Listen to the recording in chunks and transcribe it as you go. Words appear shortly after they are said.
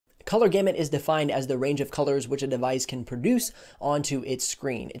Color gamut is defined as the range of colors which a device can produce onto its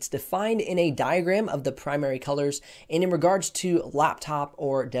screen. It's defined in a diagram of the primary colors, and in regards to laptop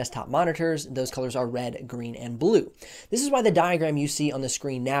or desktop monitors, those colors are red, green, and blue. This is why the diagram you see on the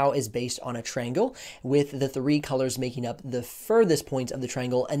screen now is based on a triangle, with the three colors making up the furthest points of the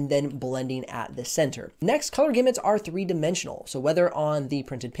triangle and then blending at the center. Next, color gamuts are three-dimensional, so whether on the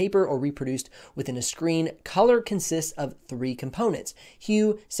printed paper or reproduced within a screen, color consists of three components: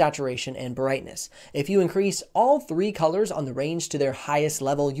 hue, saturation, and brightness. If you increase all three colors on the range to their highest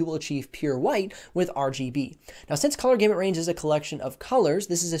level, you will achieve pure white with RGB. Now, since color gamut range is a collection of colors,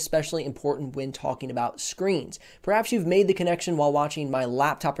 this is especially important when talking about screens. Perhaps you've made the connection while watching my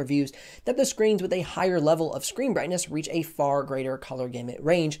laptop reviews that the screens with a higher level of screen brightness reach a far greater color gamut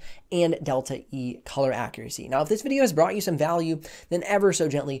range and delta E color accuracy. Now, if this video has brought you some value, then ever so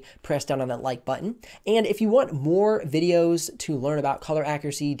gently press down on that like button. And if you want more videos to learn about color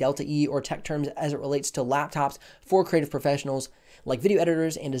accuracy, delta E, or tech terms as it relates to laptops for creative professionals like video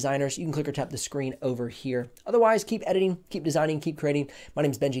editors and designers, you can click or tap the screen over here. Otherwise, keep editing, keep designing, keep creating. My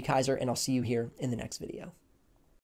name is Benji Kaiser, and I'll see you here in the next video.